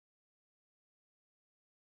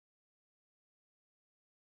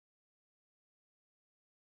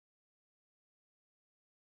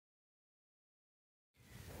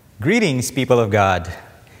Greetings, people of God.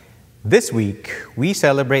 This week, we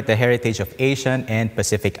celebrate the heritage of Asian and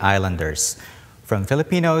Pacific Islanders, from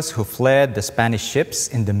Filipinos who fled the Spanish ships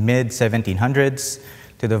in the mid-1700s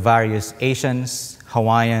to the various Asians,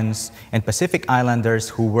 Hawaiians, and Pacific Islanders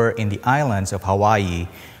who were in the islands of Hawaii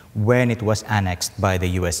when it was annexed by the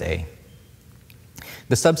USA.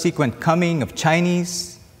 The subsequent coming of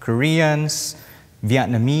Chinese, Koreans,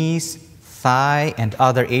 Vietnamese, Thai, and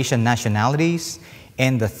other Asian nationalities,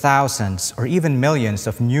 and the thousands or even millions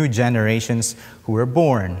of new generations who were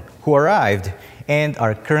born, who arrived, and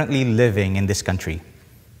are currently living in this country.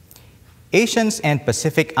 Asians and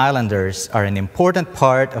Pacific Islanders are an important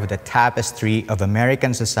part of the tapestry of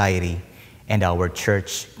American society and our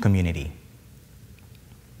church community.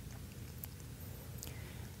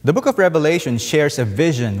 The book of Revelation shares a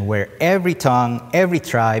vision where every tongue, every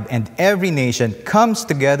tribe, and every nation comes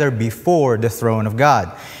together before the throne of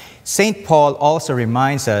God. St. Paul also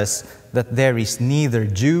reminds us that there is neither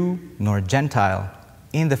Jew nor Gentile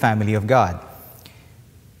in the family of God.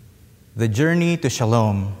 The journey to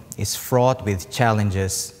Shalom is fraught with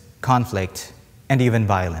challenges, conflict, and even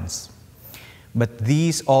violence. But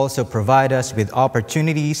these also provide us with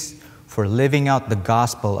opportunities for living out the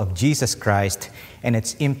gospel of Jesus Christ and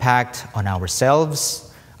its impact on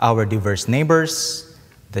ourselves, our diverse neighbors,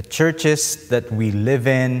 the churches that we live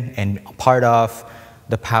in and part of,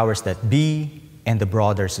 the powers that be, and the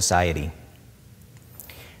broader society.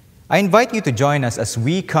 I invite you to join us as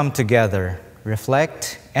we come together,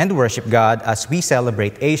 reflect, and worship God as we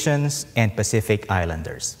celebrate Asians and Pacific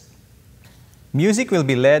Islanders. Music will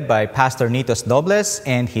be led by Pastor Nitos Dobles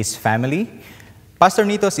and his family. Pastor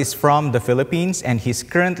Nitos is from the Philippines and he's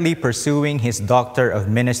currently pursuing his Doctor of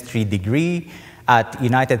Ministry degree at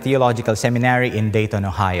United Theological Seminary in Dayton,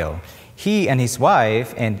 Ohio. He and his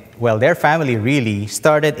wife, and well, their family really,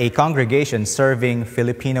 started a congregation serving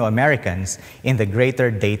Filipino Americans in the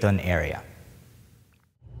greater Dayton area.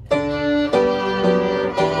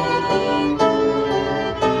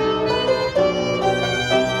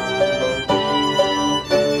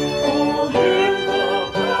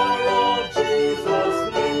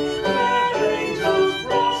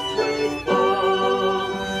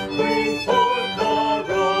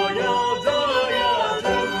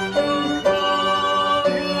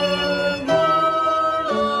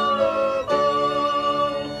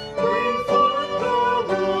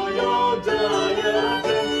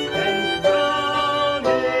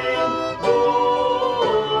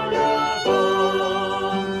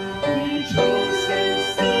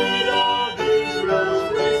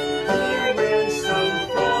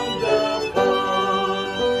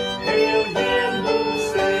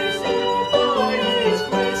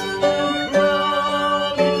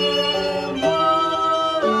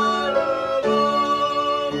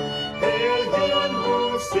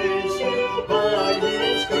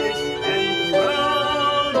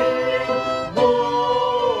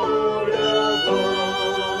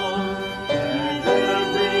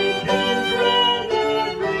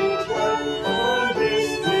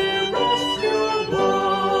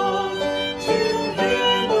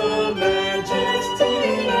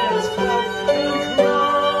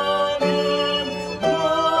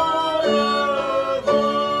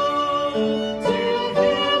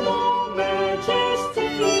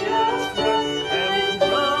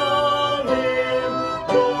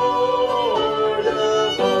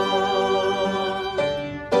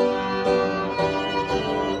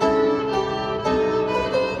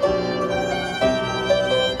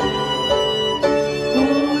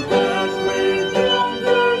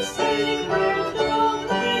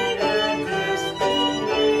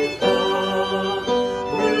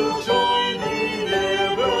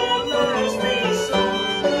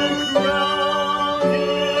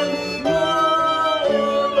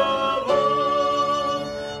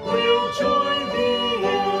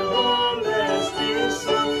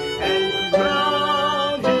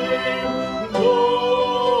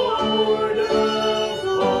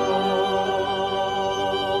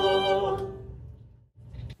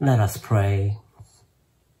 Let us pray.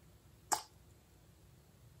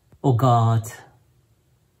 O God,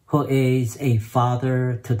 who is a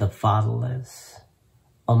father to the fatherless,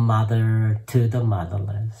 a mother to the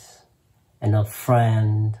motherless, and a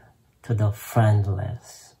friend to the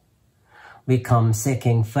friendless, we come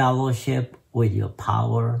seeking fellowship with your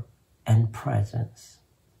power and presence.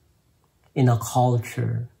 In a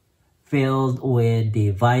culture filled with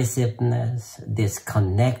divisiveness,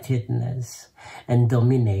 disconnectedness, and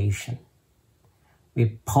domination, we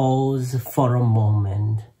pause for a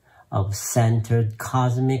moment of centered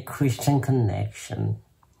cosmic Christian connection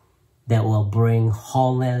that will bring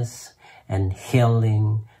wholeness and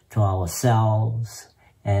healing to ourselves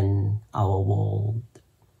and our world.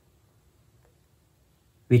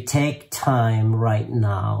 We take time right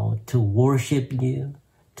now to worship you,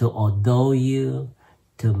 to adore you,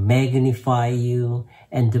 to magnify you,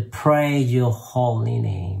 and to praise your holy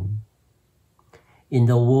name. In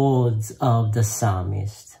the words of the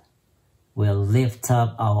psalmist, we'll lift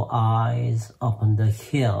up our eyes upon the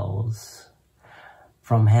hills.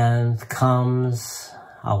 From whence comes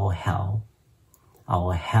our help.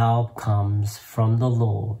 Our help comes from the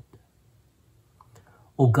Lord.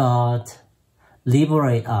 O God,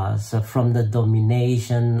 liberate us from the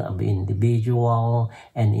domination of individual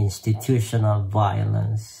and institutional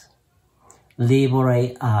violence.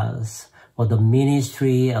 Liberate us for the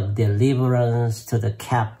ministry of deliverance to the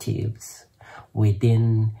captives,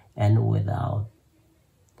 within and without.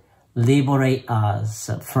 Liberate us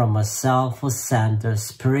from a self-centered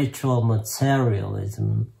spiritual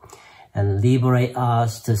materialism, and liberate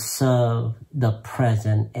us to serve the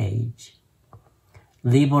present age.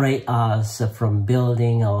 Liberate us from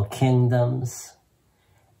building our kingdoms,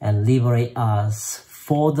 and liberate us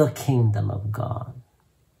for the kingdom of God.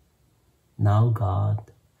 Now,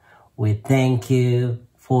 God, we thank you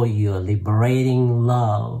for your liberating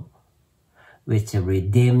love, which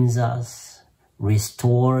redeems us,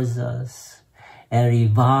 restores us, and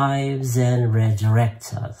revives and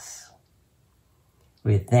resurrects us.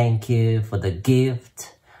 We thank you for the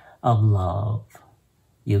gift of love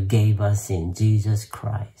you gave us in Jesus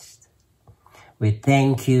Christ. We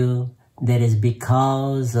thank you that it's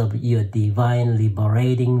because of your divine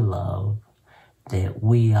liberating love that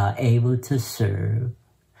we are able to serve,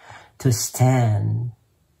 to stand,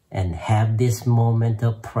 and have this moment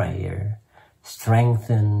of prayer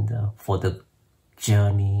strengthened for the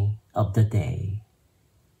journey of the day.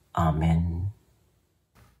 Amen.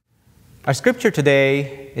 Our scripture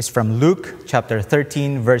today is from Luke chapter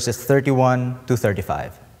 13, verses 31 to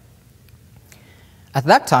 35. At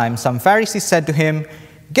that time, some Pharisees said to him,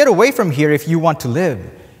 "Get away from here if you want to live.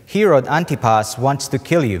 Herod Antipas wants to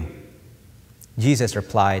kill you." Jesus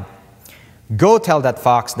replied, "Go tell that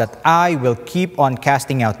fox that I will keep on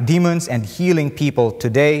casting out demons and healing people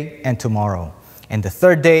today and tomorrow, and the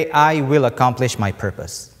third day I will accomplish my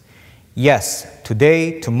purpose. Yes,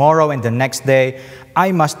 today, tomorrow, and the next day,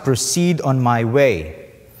 I must proceed on my way.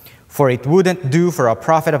 For it wouldn't do for a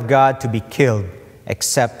prophet of God to be killed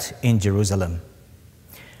except in Jerusalem.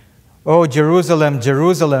 O Jerusalem,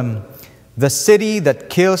 Jerusalem, the city that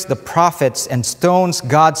kills the prophets and stones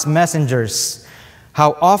God's messengers,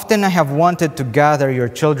 how often I have wanted to gather your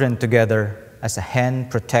children together as a hen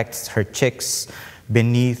protects her chicks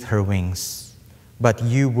beneath her wings, but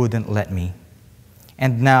you wouldn't let me.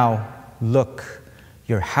 And now, look,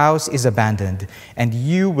 your house is abandoned, and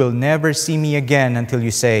you will never see me again until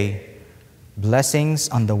you say, 'Blessings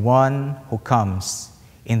on the one who comes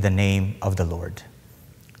in the name of the Lord.'"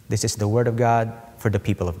 This is the word of God for the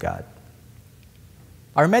people of God.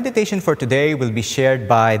 Our meditation for today will be shared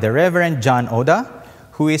by the Reverend John Oda,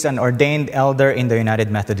 who is an ordained elder in the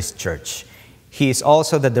United Methodist Church. He is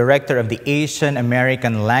also the director of the Asian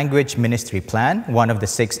American Language Ministry Plan, one of the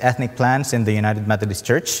 6 ethnic plans in the United Methodist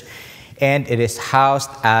Church, and it is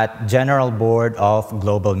housed at General Board of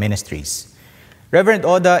Global Ministries. Reverend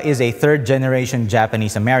Oda is a 3rd-generation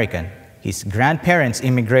Japanese American. His grandparents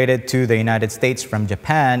immigrated to the United States from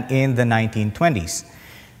Japan in the 1920s.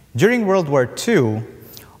 During World War II,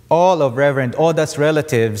 all of Reverend Oda's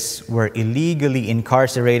relatives were illegally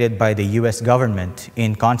incarcerated by the U.S. government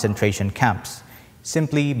in concentration camps,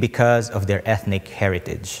 simply because of their ethnic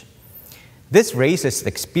heritage. This racist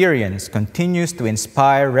experience continues to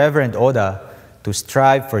inspire Reverend Oda to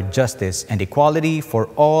strive for justice and equality for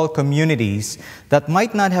all communities that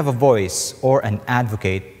might not have a voice or an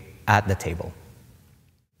advocate at the table.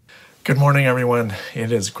 Good morning, everyone.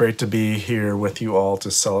 It is great to be here with you all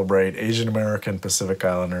to celebrate Asian American Pacific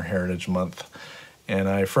Islander Heritage Month. And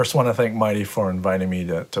I first want to thank Mighty for inviting me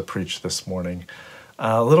to preach this morning.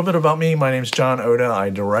 A little bit about me. My name is John Oda. I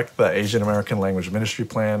direct the Asian American Language Ministry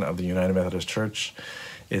Plan of the United Methodist Church.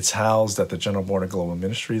 It's housed at the General Board of Global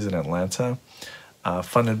Ministries in Atlanta,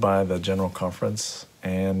 funded by the General Conference.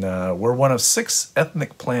 And we're one of 6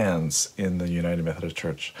 ethnic plans in the United Methodist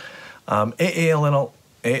Church.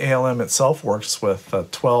 AALM itself works with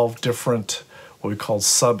 12 different what we call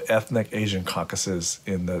sub-ethnic Asian caucuses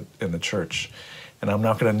in the church. And I'm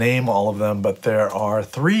not going to name all of them, but there are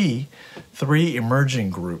three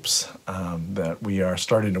emerging groups that we are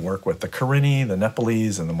starting to work with. The Karenni, the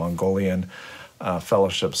Nepalese, and the Mongolian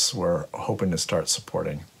fellowships we're hoping to start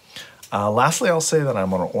supporting. Lastly, I'll say that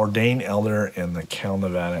I'm an ordained elder in the Cal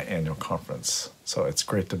Nevada Annual Conference. So it's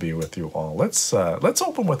great to be with you all. Let's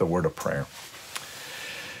open with a word of prayer.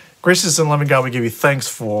 Gracious and loving God, we give you thanks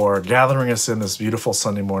for gathering us in this beautiful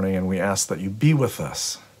Sunday morning, and we ask that you be with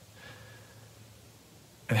us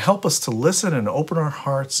and help us to listen and open our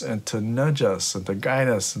hearts and to nudge us and to guide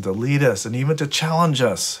us and to lead us and even to challenge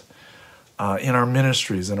us in our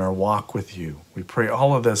ministries and our walk with you. We pray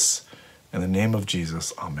all of this in the name of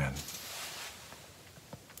Jesus. Amen.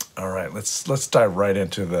 All right, let's dive right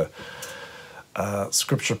into the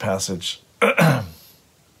scripture passage.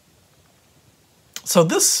 So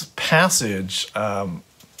this passage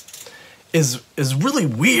is really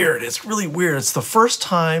weird. It's really weird. It's the first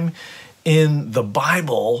time in the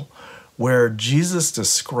Bible where Jesus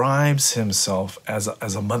describes himself as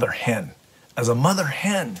a mother hen, as a mother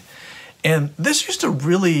hen. And this used to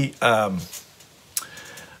really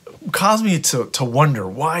cause me to wonder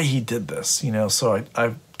why he did this. You know, so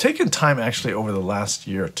I've taken time actually over the last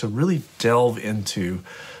year to really delve into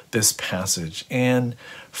this passage. And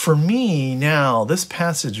for me now, this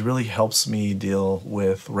passage really helps me deal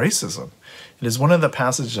with racism. It is one of the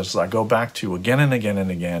passages I go back to again and again and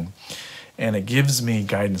again. And it gives me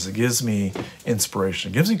guidance. It gives me inspiration.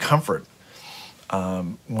 It gives me comfort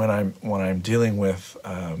when I'm dealing with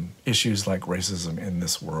issues like racism in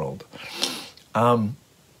this world. But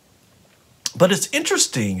it's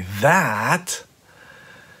interesting that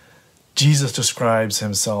Jesus describes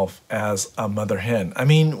himself as a mother hen. I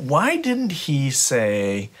mean, why didn't he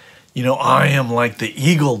say, you know, I am like the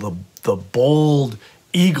eagle, the bold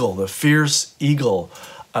eagle, the fierce eagle.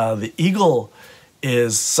 The eagle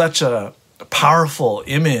is such a powerful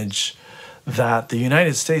image that the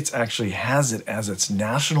United States actually has it as its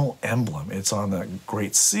national emblem. It's on the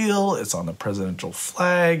Great Seal, it's on the presidential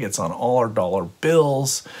flag, it's on all our dollar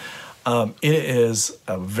bills. It is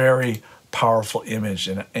a very powerful image,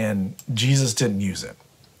 and Jesus didn't use it.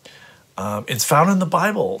 It's found in the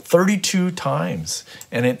Bible 32 times.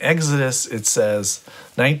 And in Exodus, it says,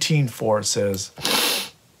 19:4 says,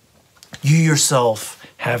 you yourself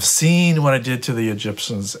have seen what I did to the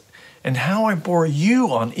Egyptians and how I bore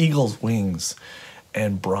you on eagle's wings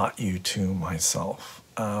and brought you to myself.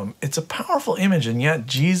 It's a powerful image, and yet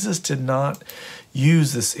Jesus did not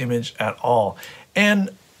use this image at all.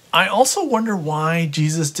 And I also wonder why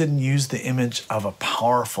Jesus didn't use the image of a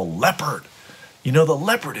powerful leopard. You know, the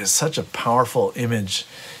leopard is such a powerful image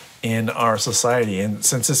in our society. And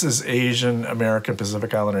since this is Asian American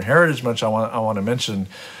Pacific Islander Heritage Month, I want to mention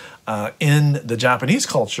in the Japanese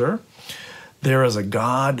culture, there is a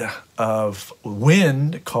god of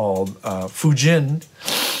wind called Fujin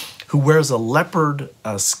who wears a leopard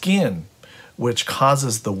skin, which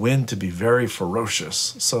causes the wind to be very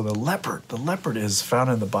ferocious. So the leopard is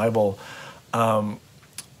found in the Bible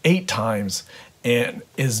 8 times and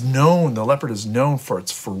the leopard is known for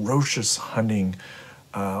its ferocious hunting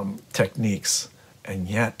techniques. And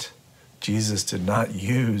yet Jesus did not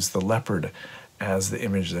use the leopard as the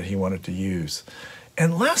image that he wanted to use.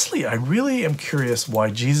 And lastly, I really am curious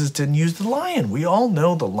why Jesus didn't use the lion. We all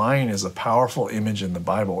know the lion is a powerful image in the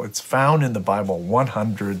Bible. It's found in the Bible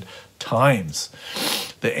 100 times.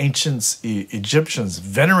 The ancient Egyptians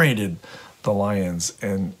venerated the lions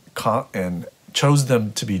and chose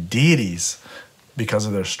them to be deities because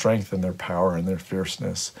of their strength and their power and their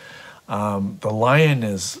fierceness. The lion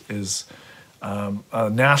is a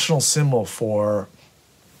national symbol for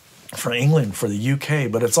England, for the UK,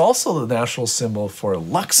 but it's also the national symbol for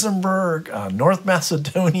Luxembourg, North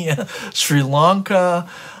Macedonia, Sri Lanka,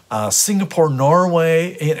 Singapore,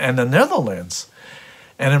 Norway, and the Netherlands.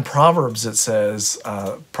 And in Proverbs it says,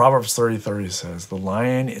 Proverbs 30:30 says, the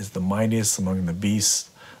lion is the mightiest among the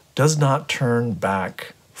beasts, does not turn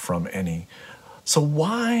back from any. So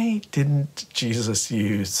why didn't Jesus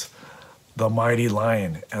use the mighty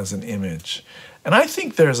lion as an image? And I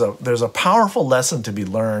think there's a powerful lesson to be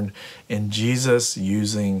learned in Jesus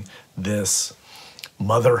using this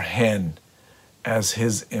mother hen as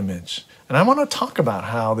his image. And I want to talk about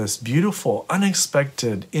how this beautiful,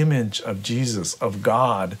 unexpected image of Jesus, of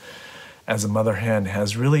God as a mother hen,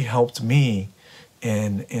 has really helped me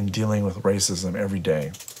in dealing with racism every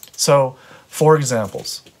day. So, 4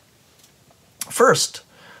 examples. First,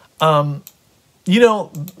 you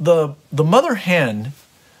know, the mother hen,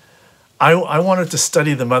 I wanted to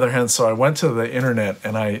study the mother hen, so I went to the internet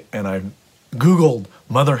and I Googled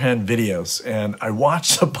mother hen videos, and I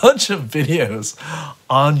watched a bunch of videos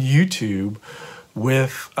on YouTube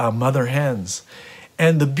with mother hens.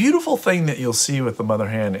 And the beautiful thing that you'll see with the mother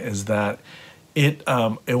hen is that it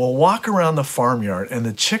will walk around the farmyard and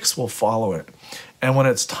the chicks will follow it. And when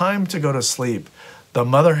it's time to go to sleep, the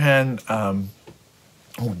mother hen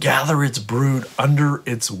will gather its brood under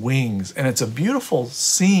its wings. And it's a beautiful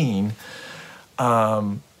scene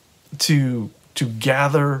to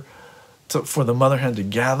gather, for the mother hen to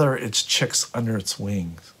gather its chicks under its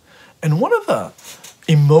wings. And one of the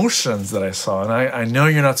emotions that I saw, and I know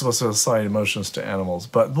you're not supposed to assign emotions to animals,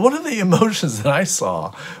 but one of the emotions that I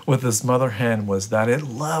saw with this mother hen was that it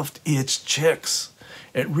loved its chicks.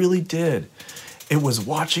 It really did. It was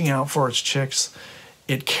watching out for its chicks.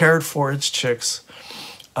 It cared for its chicks.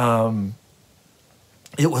 It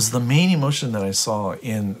was the main emotion that I saw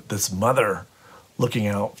in this mother looking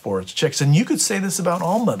out for its chicks. And you could say this about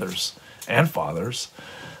all mothers and fathers,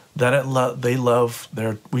 that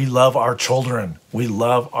we love our children. We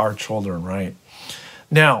love our children, right?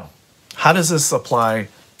 Now, how does this apply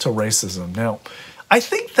to racism? Now, I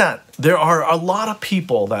think that there are a lot of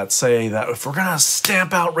people that say that if we're going to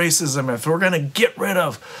stamp out racism, if we're going to get rid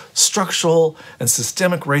of structural and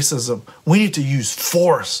systemic racism, we need to use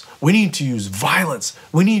force. We need to use violence.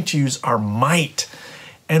 We need to use our might.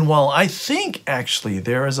 And while I think actually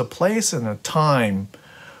there is a place and a time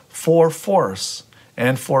for force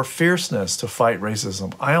and for fierceness to fight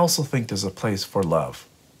racism, I also think there's a place for love.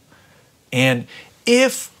 And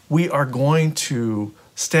if we are going to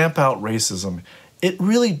stamp out racism, it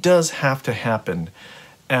really does have to happen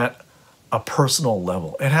at a personal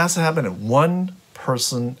level. It has to happen at one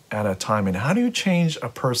person at a time. And how do you change a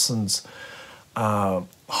person's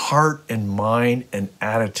heart and mind and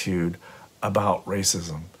attitude about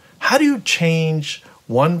racism? How do you change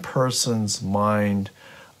one person's mind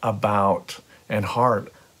about and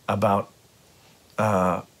heart about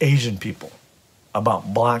Asian people,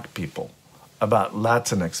 about Black people, about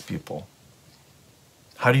Latinx people?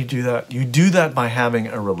 How do you do that? You do that by having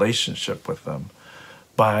a relationship with them,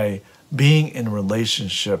 by being in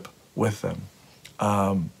relationship with them.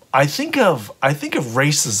 I think of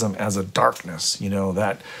racism as a darkness,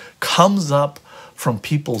 that comes up from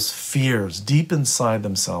people's fears deep inside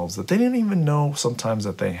themselves that they didn't even know sometimes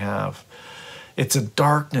that they have. It's a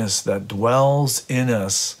darkness that dwells in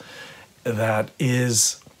us that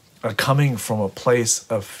is coming from a place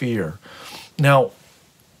of fear. Now,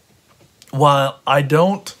 while I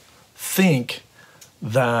don't think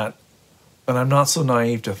that, and I'm not so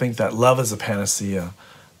naive to think that love is a panacea,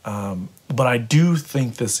 but I do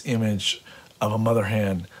think this image of a mother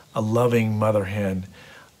hen, a loving mother hen,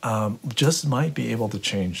 just might be able to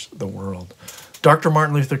change the world. Dr.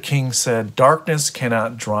 Martin Luther King said, "Darkness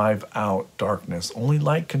cannot drive out darkness. Only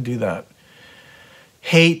light can do that.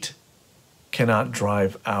 Hate cannot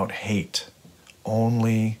drive out hate.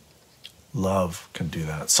 Only love can do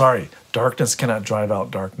that." Sorry, darkness cannot drive out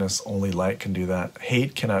darkness. Only light can do that.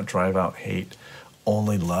 Hate cannot drive out hate.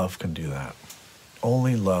 Only love can do that.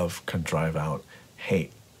 Only love can drive out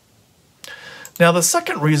hate. Now, the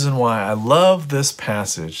second reason why I love this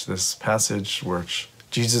passage where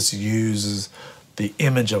Jesus uses the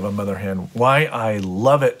image of a mother hen, why I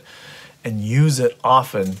love it and use it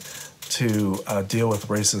often to deal with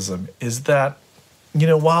racism, is that,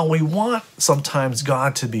 while we want sometimes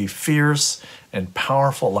God to be fierce and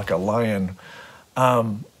powerful like a lion,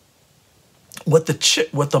 what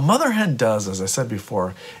the mother hen does, as I said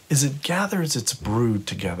before, is it gathers its brood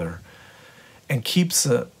together and keeps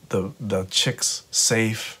the chicks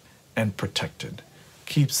safe and protected,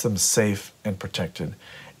 keeps them safe and protected.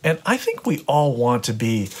 And I think we all want to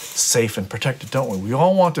be safe and protected, don't we? We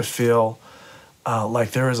all want to feel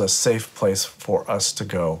like there is a safe place for us to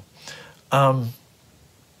go.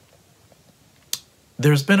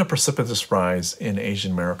 There's been a precipitous rise in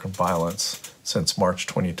Asian American violence since March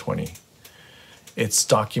 2020. It's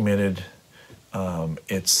documented.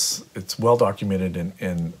 It's well documented,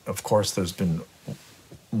 and of course, there's been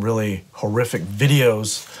really horrific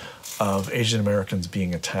videos of Asian Americans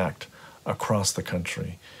being attacked across the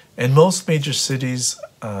country. In most major cities,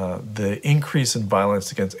 the increase in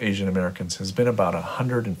violence against Asian Americans has been about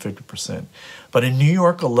 150%. But in New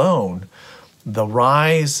York alone, the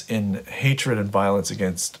rise in hatred and violence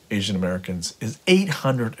against Asian Americans is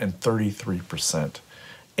 833%.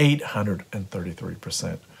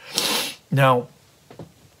 833%. Now,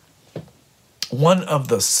 one of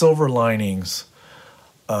the silver linings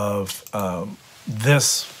of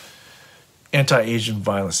this anti-Asian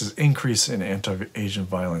violence, this increase in anti-Asian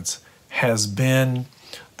violence, has been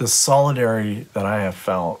the solidarity that I have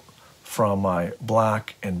felt from my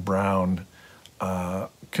Black and brown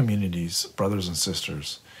communities, brothers and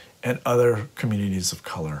sisters, and other communities of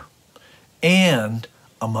color, and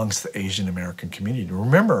amongst the Asian American community.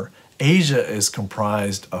 Remember, Asia is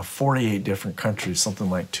comprised of 48 different countries, something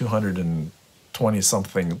like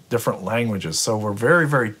 220-something different languages, so we're very,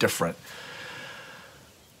 very different.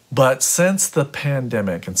 But since the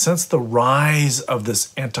pandemic and since the rise of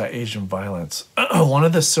this anti-Asian violence, one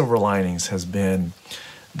of the silver linings has been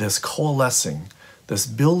this coalescing, this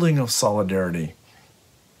building of solidarity,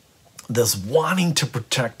 this wanting to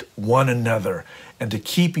protect one another and to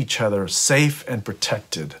keep each other safe and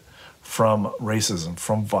protected from racism,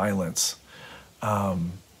 from violence.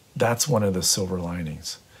 That's one of the silver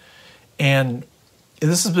linings. And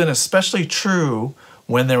this has been especially true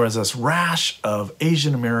when there was this rash of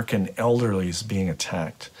Asian American elderlies being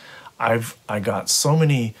attacked. I got so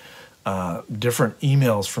many different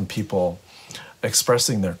emails from people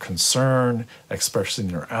expressing their concern, expressing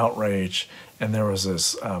their outrage, and there was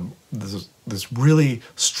this really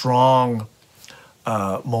strong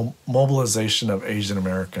mobilization of Asian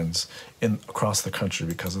Americans across the country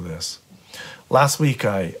because of this. Last week,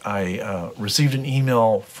 I received an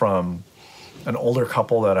email from an older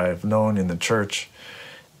couple that I've known in the church,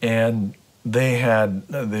 and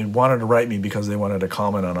they wanted to write me because they wanted to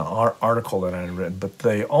comment on an article that I had written, but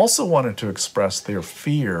they also wanted to express their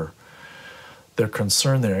fear, their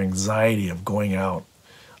concern, their anxiety of going out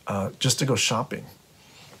just to go shopping.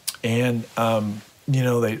 And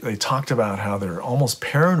they talked about how they're almost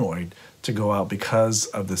paranoid to go out because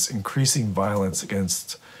of this increasing violence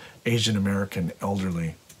against Asian American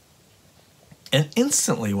elderly. And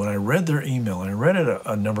instantly, when I read their email, and I read it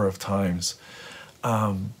a number of times,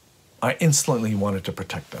 I instantly wanted to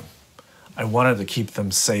protect them. I wanted to keep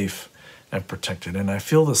them safe and protected. And I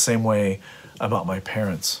feel the same way about my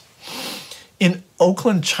parents. In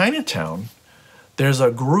Oakland, Chinatown, there's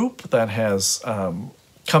a group that has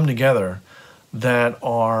come together that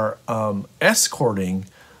are escorting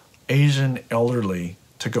Asian elderly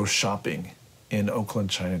to go shopping in Oakland,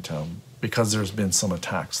 Chinatown, because there's been some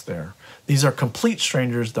attacks there. These are complete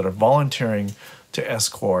strangers that are volunteering to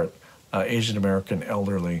escort Asian American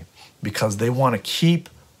elderly because they want to keep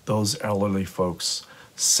those elderly folks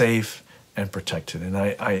safe and protected. And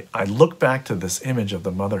I look back to this image of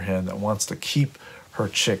the mother hen that wants to keep her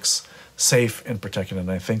chicks safe and protected,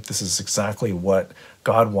 and I think this is exactly what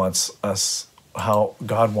God wants us, how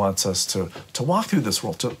God wants us to walk through this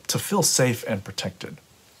world, to feel safe and protected.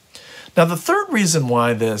 Now, the third reason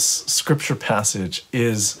why this scripture passage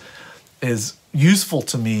is useful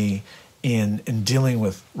to me in dealing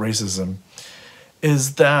with racism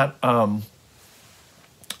is that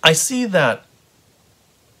I see that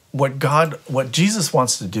what Jesus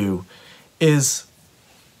wants to do is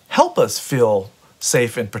help us feel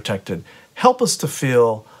safe and protected, help us to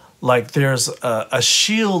feel like there's a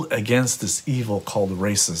shield against this evil called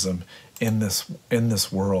racism in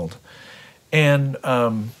this world. And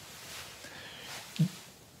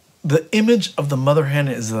the image of the mother hen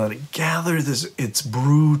is that it gathers its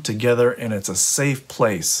brood together, and it's a safe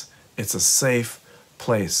place. It's a safe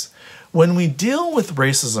place. When we deal with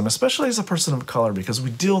racism, especially as a person of color, because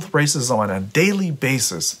we deal with racism on a daily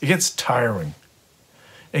basis, it gets tiring.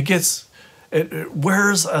 It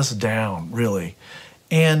wears us down, really.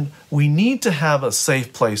 And we need to have a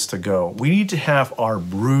safe place to go. We need to have our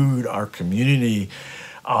brood, our community,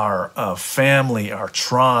 our family, our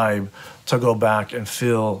tribe to go back and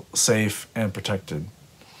feel safe and protected.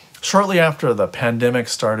 Shortly after the pandemic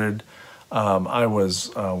started, I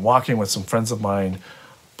was walking with some friends of mine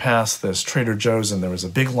past this Trader Joe's, and there was a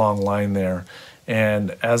big long line there.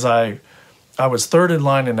 And as I was third in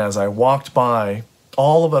line, and as I walked by,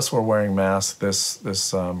 all of us were wearing masks.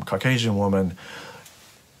 This Caucasian woman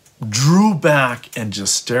drew back and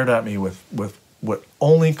just stared at me with what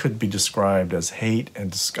only could be described as hate and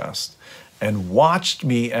disgust, and watched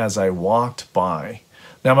me as I walked by.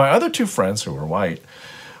 Now, my other two friends, who were white,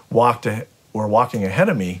 were walking ahead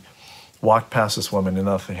of me, walked past this woman, and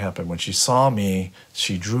nothing happened. When she saw me,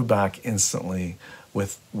 she drew back instantly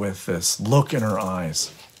with this look in her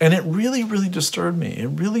eyes. And it really, really disturbed me. It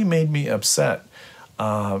really made me upset.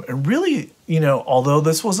 It really, although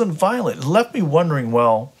this wasn't violent, it left me wondering,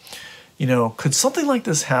 well, could something like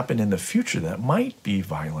this happen in the future that might be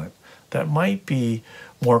violent, that might be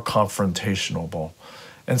more confrontational?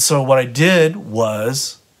 And so what I did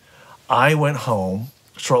was I went home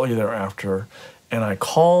shortly thereafter, and I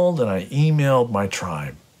called and I emailed my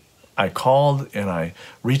tribe. I called and I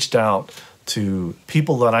reached out to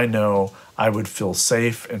people that I know I would feel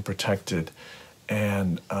safe and protected,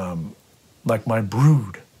 and like my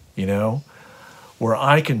brood, where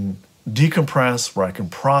I can decompress, where I can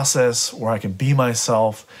process, where I can be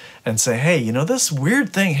myself and say, hey, this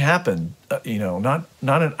weird thing happened, not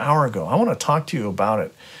an hour ago. I want to talk to you about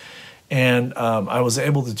it. And I was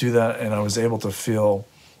able to do that, and I was able to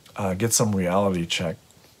get some reality check.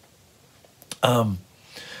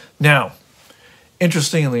 Now,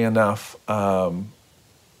 interestingly enough,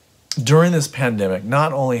 during this pandemic,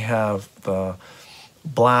 not only have the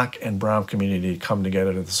Black and brown community come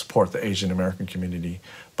together to support the Asian American community,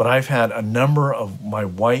 but I've had a number of my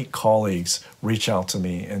white colleagues reach out to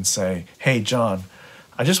me and say, hey, John,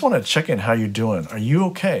 I just want to check in how you're doing. Are you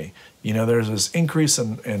okay? You know, there's this increase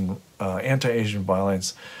in anti-Asian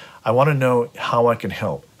violence. I want to know how I can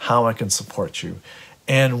help, how I can support you.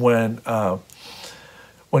 And when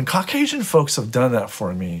Caucasian folks have done that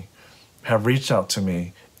for me, have reached out to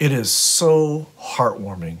me, it is so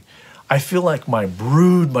heartwarming. I feel like my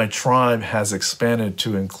brood, my tribe has expanded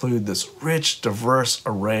to include this rich, diverse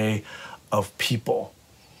array of people,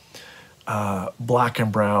 Black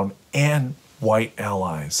and brown and white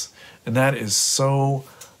allies. And that is so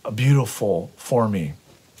beautiful for me.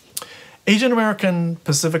 Asian American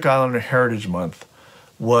Pacific Islander Heritage Month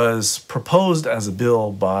was proposed as a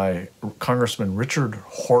bill by Congressman Richard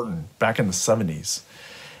Horton back in the 70s.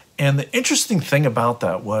 And the interesting thing about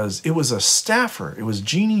that was it was a staffer. It was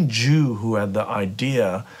Jeannie Ju who had the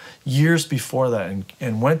idea years before that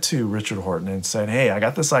and went to Richard Horton and said, hey, I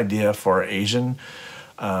got this idea for an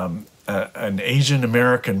Asian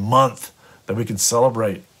American month that we could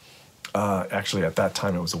celebrate. Actually, at that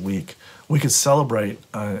time, it was a week. We could celebrate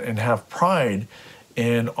and have pride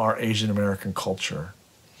in our Asian American culture.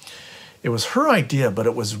 It was her idea, but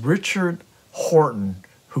it was Richard Horton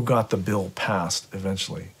who got the bill passed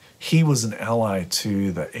eventually. He was an ally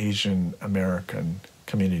to the Asian American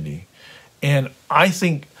community. And I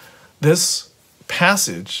think this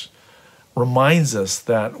passage reminds us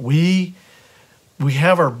that we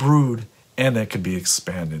have our brood and it could be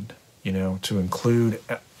expanded, you know, to include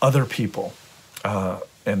other people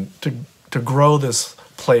and to grow this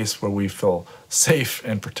place where we feel safe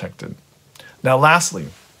and protected. Now, lastly,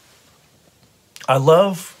 I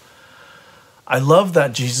love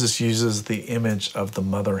that Jesus uses the image of the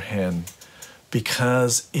mother hen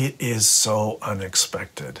because it is so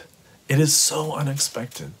unexpected. It is so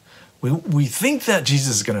unexpected. We think that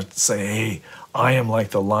Jesus is going to say, hey, I am like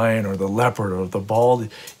the lion or the leopard or the bald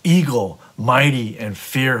eagle, mighty and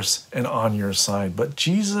fierce and on your side. But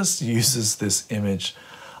Jesus uses this image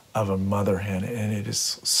of a mother hen, and it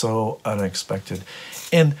is so unexpected.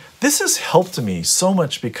 And this has helped me so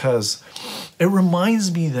much because it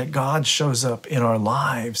reminds me that God shows up in our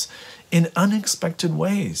lives in unexpected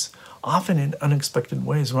ways, often in unexpected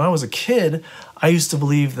ways. When I was a kid, I used to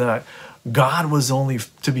believe that God was only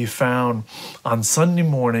to be found on Sunday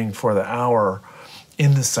morning for the hour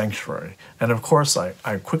in the sanctuary. And of course,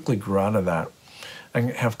 I quickly grew out of that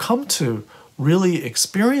and have come to really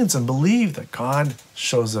experience and believe that God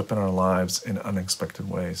shows up in our lives in unexpected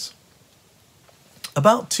ways.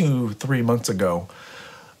 About 2-3 months ago,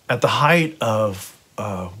 at the height of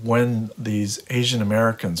when these Asian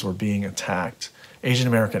Americans were being attacked, Asian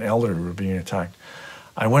American elders were being attacked,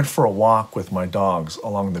 I went for a walk with my dogs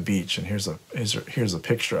along the beach, and here's a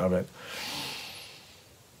picture of it.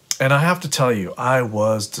 And I have to tell you, I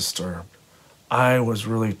was disturbed. I was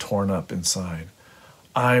really torn up inside.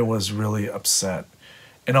 I was really upset.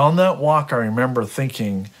 And on that walk, I remember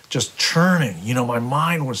thinking, just churning, you know, my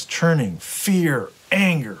mind was churning, fear,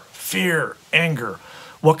 anger.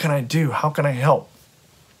 What can I do? How can I help?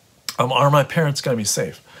 Are my parents going to be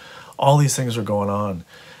safe? All these things are going on.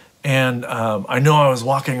 And I know I was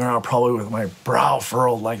walking around probably with my brow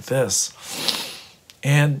furrowed like this.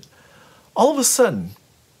 And all of a sudden,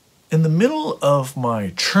 in the middle of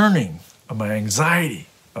my churning, of my anxiety,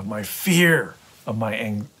 of my fear, of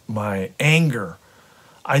my anger,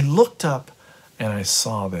 I looked up and I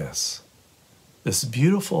saw this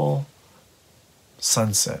beautiful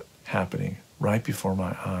sunset happening right before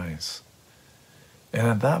my eyes. And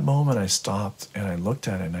at that moment, I stopped and I looked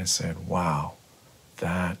at it and I said, wow,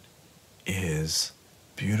 that is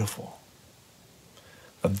beautiful.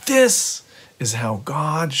 Now, this is how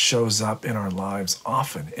God shows up in our lives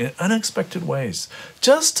often in unexpected ways,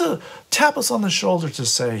 just to tap us on the shoulder to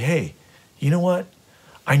say, hey, you know what?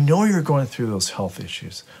 I know you're going through those health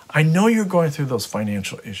issues. I know you're going through those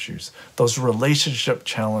financial issues, those relationship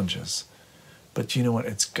challenges. But you know what?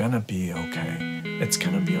 It's going to be okay. It's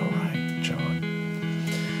going to be all right, John.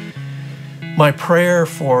 My prayer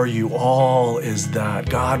for you all is that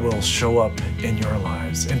God will show up in your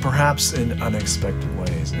lives, and perhaps in unexpected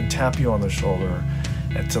ways, and tap you on the shoulder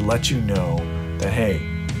and to let you know that, hey,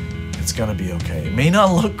 it's going to be okay. It may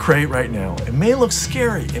not look great right now. It may look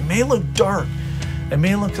scary. It may look dark. It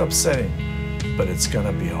may look upsetting, but it's going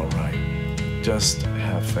to be all right. Just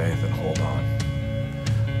have faith and hold on.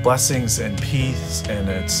 Blessings and peace, and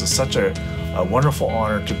it's such a wonderful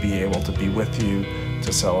honor to be able to be with you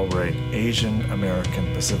to celebrate Asian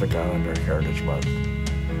American Pacific Islander Heritage Month.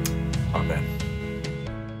 Amen.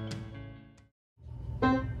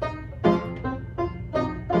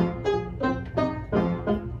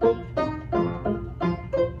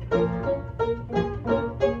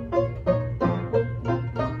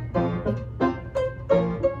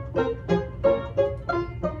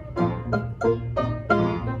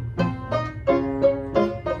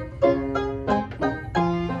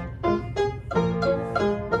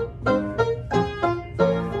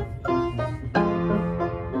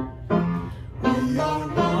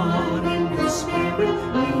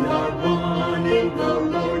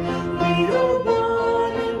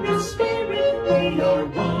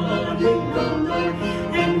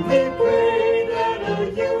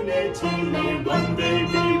 may one day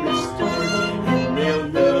be restored, and they'll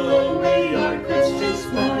know we are Christians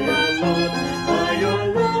by your love. By your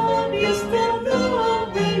love, yes, they'll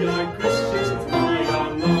know we are Christians by your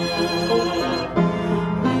love.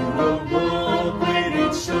 We will walk with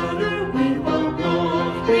each other, we will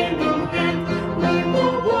walk hand in hand. We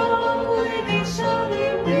will walk with each other,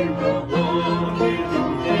 we will walk hand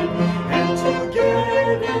in hand. And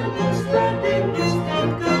together we'll spread the news that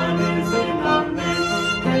God is in our land.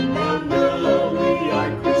 And they'll know we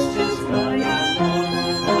are Christians by our love.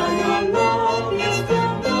 By our love, yes,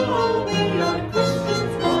 they'll know we are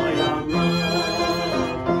Christians by our love.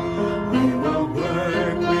 We will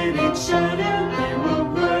work with each other, we will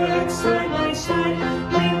work side by side.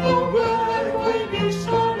 We will work with each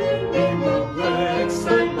other, we will work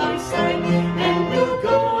side by side. And we'll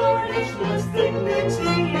guard each one's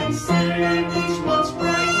dignity and set each one's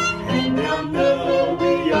pride. And they'll know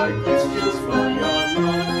we are Christians by our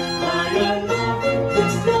love. By our love,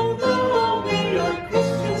 yes, they'll know we are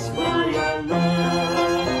Christians by our love.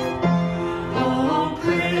 All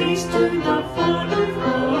praise to the Father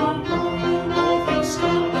from whom all things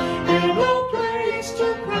come, and all praise to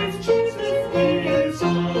Christ Jesus, He is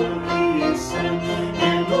only Son.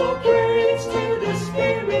 And all praise to the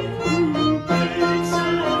Spirit who makes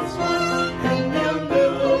us one. And they'll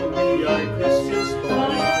know we are Christians by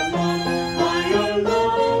our love. By our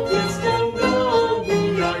love, yes, they'll know we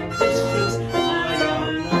are Christians by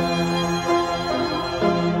our love.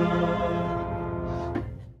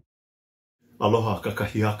 Aloha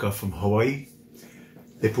kakahiaka from Hawaii.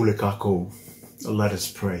 E pule kako. Let us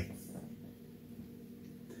pray.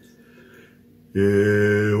 E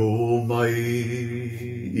o mai,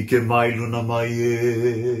 ike mai luna mai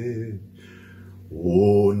e.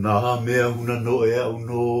 O nā mea huna no e au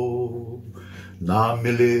no. Nā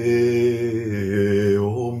mele e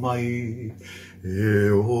o mai, e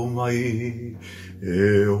o mai,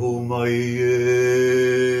 e o mai e.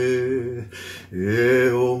 E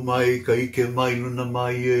o mai ka ike mai luna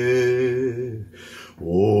mai e.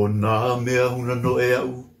 O nā mea huna no e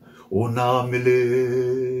au, o nā mele.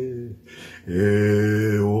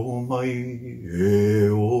 E o mai, e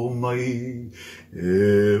o mai,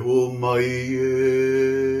 e o mai e.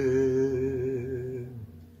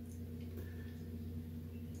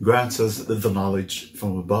 Grant us the knowledge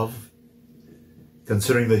from above,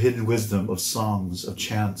 considering the hidden wisdom of songs, of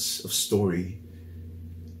chants, of story.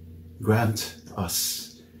 Grant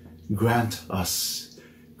us, grant us,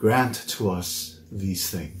 grant to us these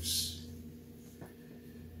things.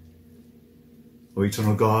 O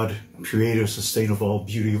eternal God, creator, sustainer of all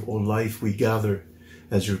beauty, of all life, we gather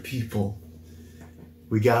as your people.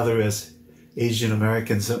 We gather as Asian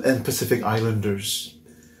Americans and Pacific Islanders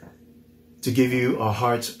to give you our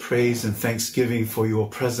heart's praise and thanksgiving for your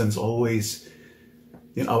presence always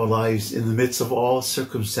in our lives. In the midst of all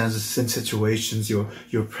circumstances and situations,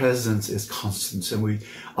 your presence is constant, and we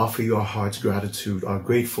offer you our heart's gratitude, our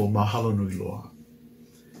grateful mahalo nui loa.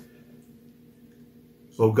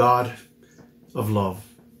 O God of love,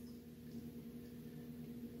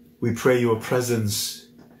 we pray your presence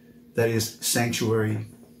that is sanctuary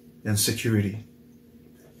and security.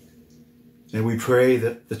 And we pray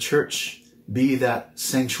that the church be that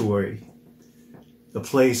sanctuary, a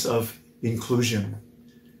place of inclusion,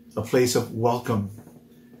 a place of welcome,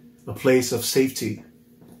 a place of safety,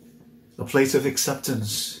 a place of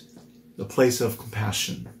acceptance, a place of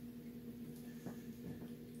compassion.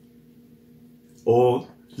 O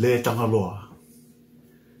Le Tangaloa,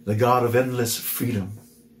 the God of endless freedom,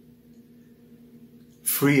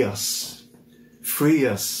 free us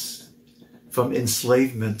from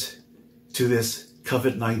enslavement to this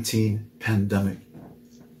COVID-19 pandemic.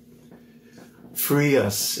 Free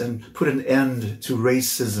us and put an end to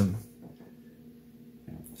racism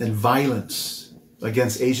and violence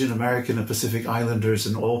against Asian American and Pacific Islanders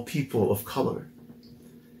and all people of color.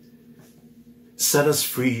 Set us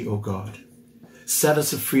free, O God. Set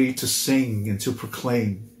us free to sing and to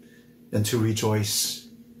proclaim and to rejoice.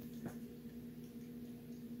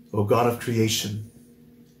 O God of creation,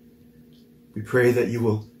 we pray that you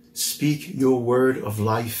will speak your word of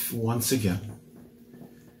life once again.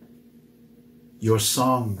 Your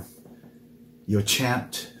song, your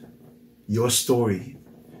chant, your story,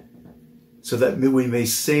 so that we may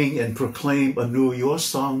sing and proclaim anew your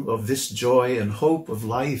song of this joy and hope of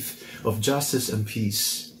life, of justice and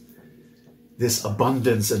peace, this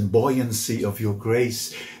abundance and buoyancy of your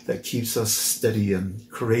grace that keeps us steady and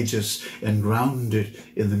courageous and grounded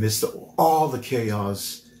in the midst of all the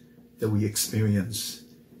chaos that we experience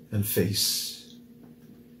and face.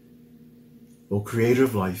 O Creator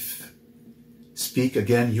of life, speak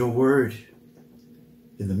again your word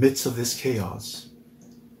in the midst of this chaos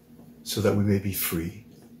so that we may be free.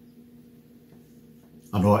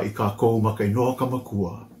 Anoa I ka kou maka inoa ka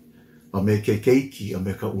makua, a me ke keiki a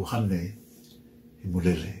me ka uhane I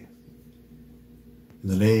mulele. In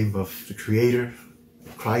the name of the Creator,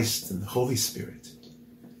 Christ, and the Holy Spirit.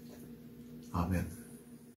 Amen.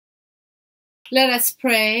 Let us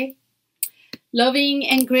pray. Loving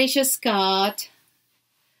and gracious God,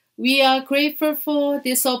 we are grateful for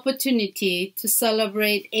this opportunity to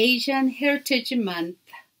celebrate Asian Heritage Month.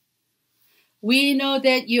 We know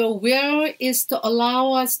that your will is to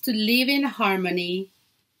allow us to live in harmony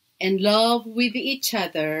and love with each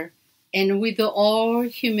other and with all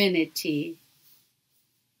humanity.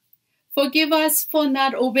 Forgive us for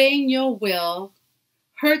not obeying your will,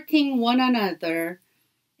 hurting one another,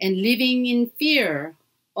 and living in fear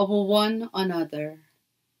of one another.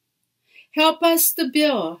 Help us to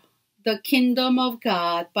build the kingdom of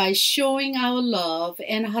God by showing our love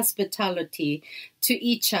and hospitality to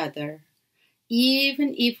each other,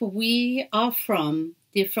 even if we are from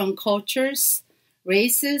different cultures,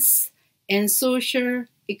 races, and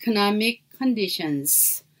socio-economic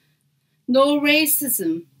conditions. No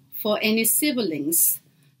racism for any siblings,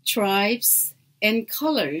 tribes, and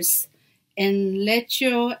colors, and let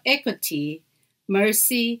your equity,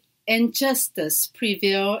 mercy, and justice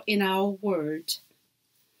prevail in our world.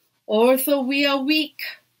 Although we are weak,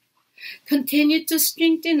 continue to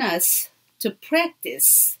strengthen us to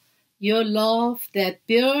practice your love that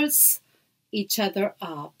builds each other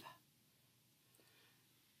up.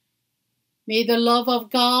 May the love of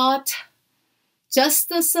God,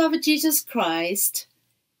 justice of Jesus Christ,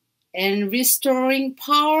 and restoring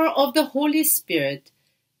power of the Holy Spirit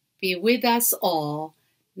be with us all,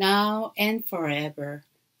 now and forever.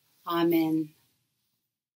 Amen.